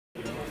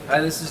Hi,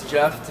 this is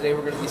Jeff. Today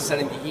we're going to be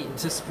setting the heat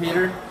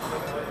anticipator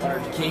on our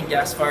decaying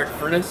gas-fired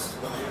furnace.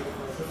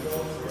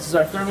 This is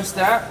our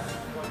thermostat.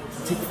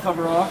 Take the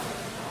cover off.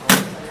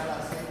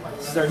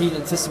 This is our heat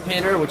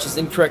anticipator, which is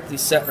incorrectly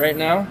set right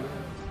now.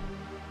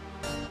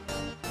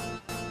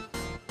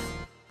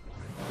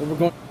 So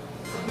the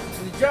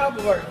job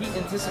of our heat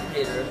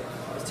anticipator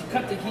is to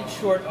cut the heat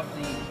short of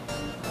the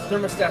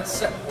thermostat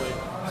set point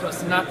so as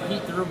to not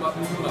heat the room up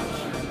too much.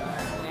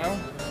 Now,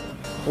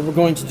 what we're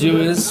going to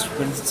do is we're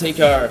going to take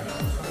our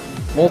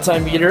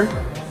multimeter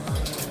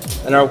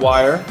and our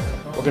wire.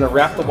 We're going to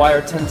wrap the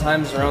wire 10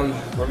 times around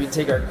where we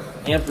take our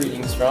amp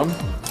readings from.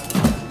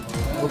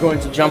 We're going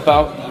to jump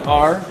out the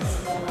R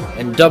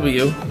and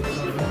W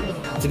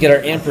to get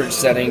our amperage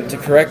setting to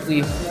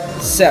correctly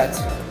set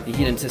the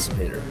heat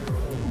anticipator.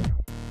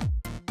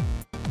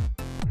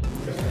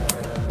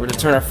 We're going to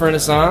turn our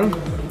furnace on.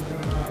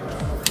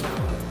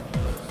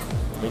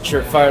 Make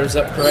sure it fires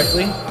up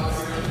correctly.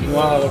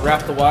 Meanwhile, I will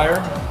wrap the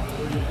wire.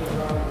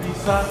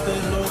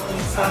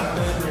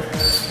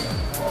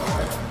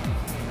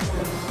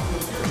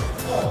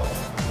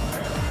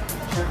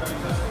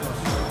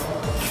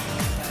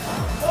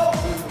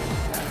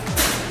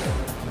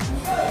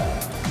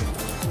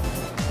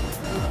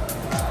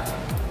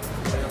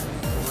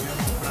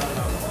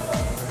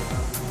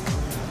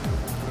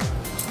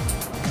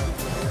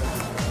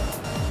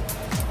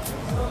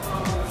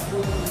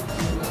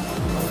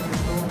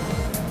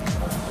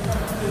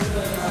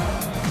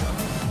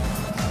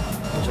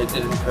 I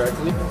did it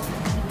incorrectly.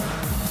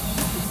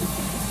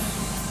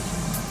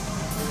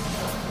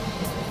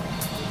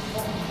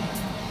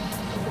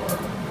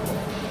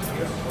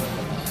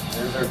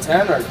 There's our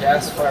 10. Our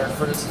gas-fired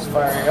furnace is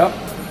firing up.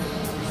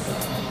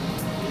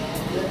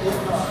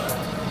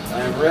 I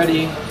am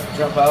ready to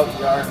jump out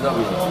the R and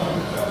W.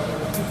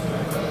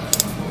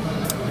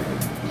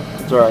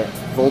 That's our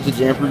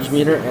voltage amperage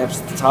meter.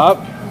 Amps at the top.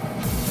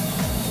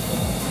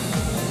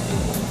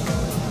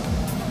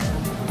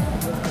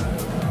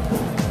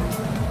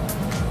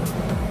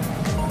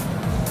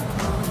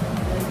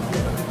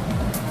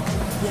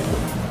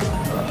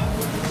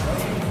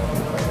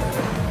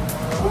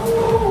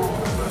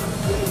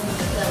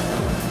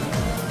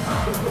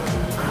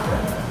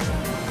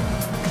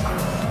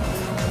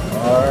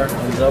 R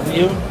and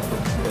W.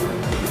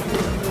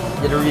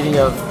 Get a reading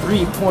of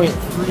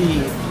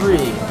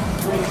 3.33.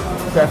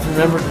 You have to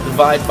remember to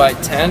divide by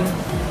 10,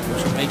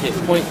 which will make it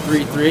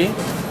 0.33.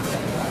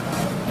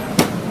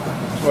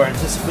 To our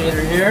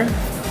anticipator here.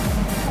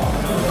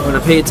 I'm going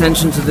to pay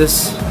attention to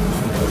this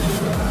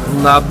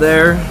knob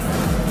there.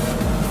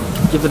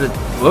 Give it a,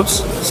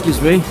 whoops,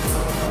 excuse me.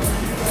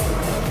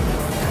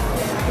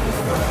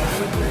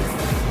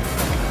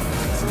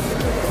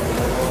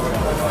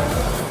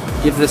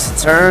 Give this a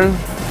turn.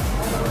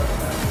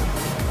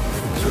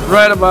 It's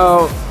right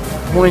about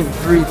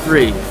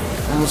 0.33,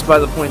 almost by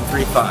the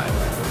 0.35.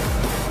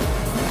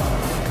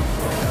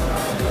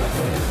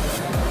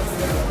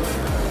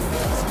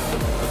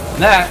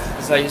 And that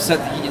is how you set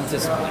the heat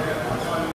anticipator.